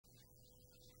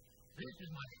is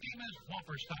my famous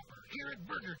Whopper stopper here at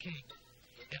Burger King.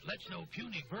 It lets no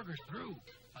puny burgers through.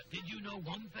 But did you know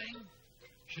one thing?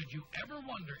 Should you ever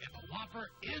wonder if a Whopper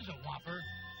is a Whopper,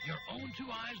 your own two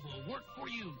eyes will work for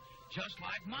you, just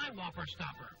like my Whopper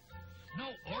stopper. No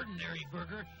ordinary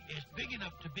burger is big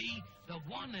enough to be the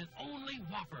one and only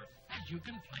Whopper, as you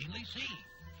can plainly see.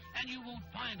 And you won't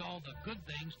find all the good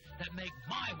things that make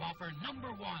my Whopper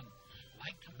 #1,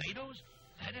 like tomatoes,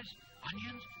 lettuce,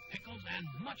 onions, pickles, and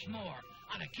much more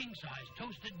on a king-size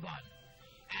toasted bun.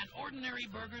 And ordinary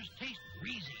burgers taste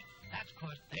greasy. That's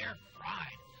 'cause they're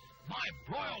fried. My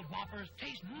broiled Whoppers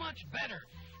taste much better,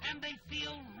 and they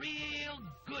feel real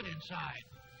good inside.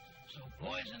 So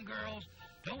boys and girls,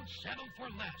 don't settle for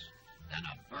less than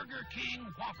a Burger King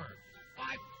Whopper.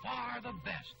 By far the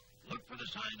best. Look for the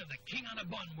sign of the king on a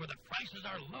bun where the prices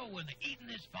are low and the eating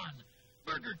is fun.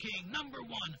 Burger King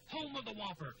 #1, home of the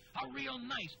Whopper, a real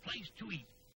nice place to eat.